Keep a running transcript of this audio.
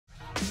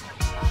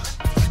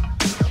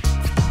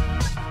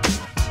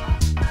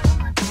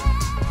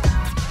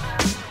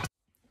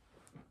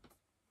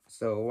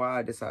So why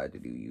I decided to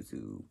do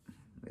YouTube?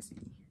 Let's see.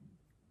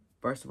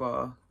 First of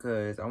all,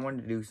 because I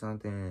wanted to do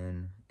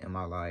something in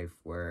my life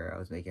where I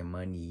was making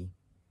money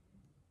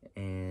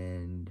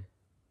and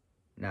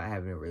not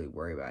having to really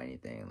worry about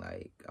anything.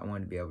 Like, I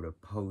wanted to be able to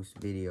post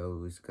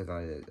videos because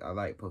I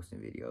like posting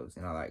videos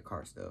and I like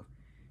car stuff.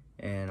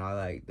 And I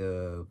like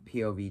the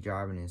POV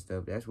driving and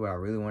stuff. That's what I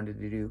really wanted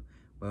to do.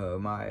 But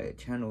my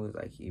channel is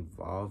like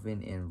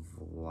evolving in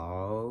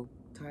vlog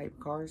type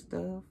car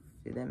stuff,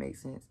 if that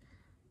makes sense.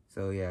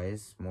 So yeah,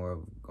 it's more of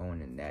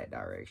going in that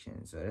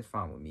direction. So that's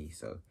fine with me.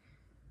 So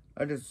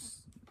I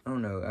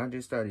don't know. I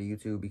just started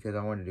YouTube because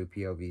I wanted to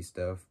do POV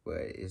stuff,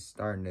 but it's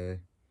starting to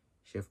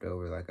shift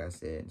over, like I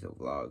said, into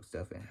vlog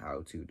stuff and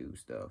how to do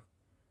stuff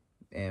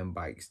and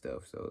bike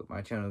stuff. So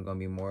my channel is gonna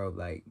be more of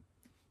like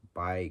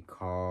bike,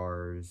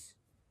 cars,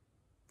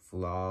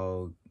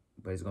 vlog,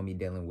 but it's gonna be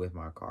dealing with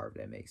my car, if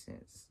that makes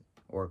sense,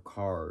 or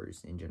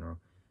cars in general.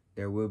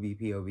 There will be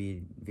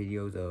POV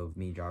videos of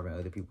me driving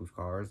other people's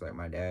cars. Like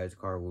my dad's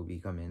car will be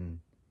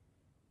coming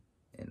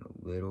in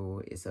a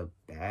little. It's a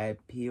bad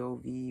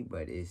POV,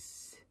 but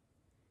it's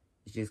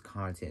just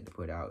content to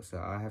put out. So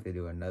I have to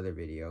do another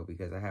video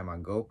because I had my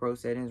GoPro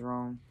settings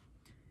wrong.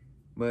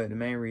 But the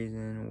main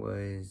reason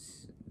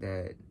was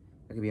that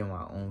I could be on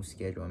my own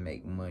schedule and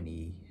make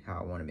money how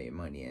I want to make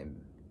money, and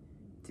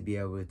to be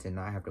able to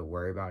not have to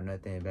worry about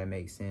nothing, if that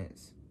makes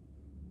sense,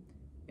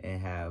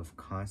 and have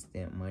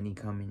constant money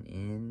coming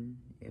in,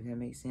 if that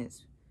makes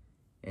sense,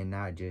 and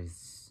not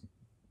just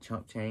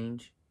chump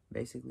change,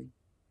 basically,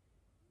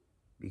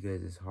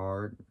 because it's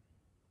hard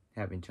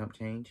having chump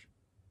change.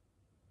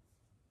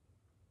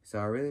 So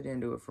I really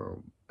didn't do it for,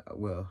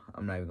 well,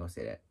 I'm not even gonna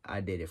say that.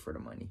 I did it for the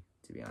money,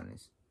 to be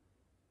honest,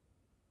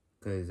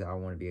 because I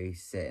want to be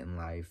set in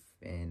life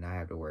and not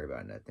have to worry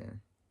about nothing.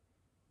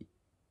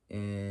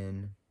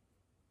 And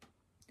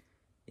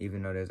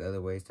even though there's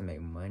other ways to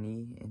make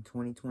money in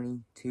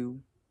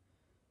 2022,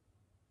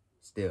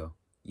 still,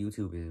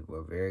 YouTube is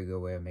a very good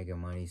way of making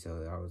money.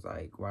 So I was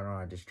like, why don't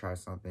I just try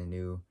something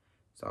new?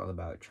 It's all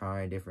about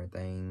trying different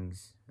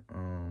things. I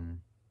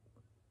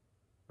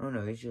don't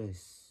know, it's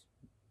just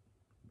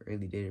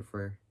really doing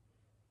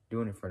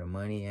it for the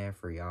money and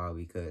for y'all,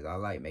 because I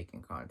like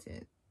making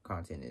content.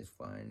 Content is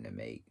fun to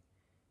make.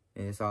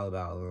 And it's all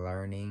about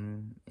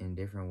learning in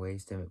different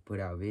ways to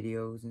put out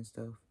videos and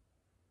stuff.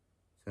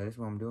 So that's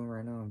what I'm doing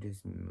right now. I'm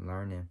just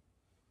learning.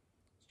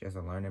 It's just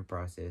a learning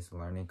process, a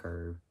learning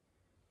curve.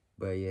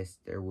 But yes,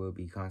 there will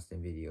be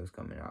constant videos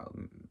coming out.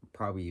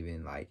 Probably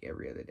even like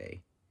every other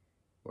day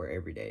or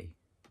every day.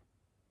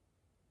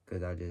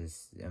 Because I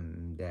just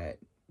am that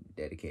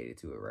dedicated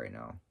to it right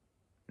now.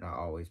 And I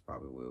always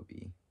probably will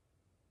be.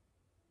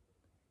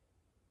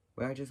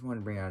 But I just want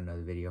to bring out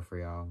another video for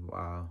y'all.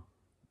 Wow.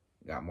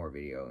 Got more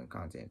video and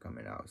content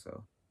coming out,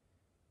 so.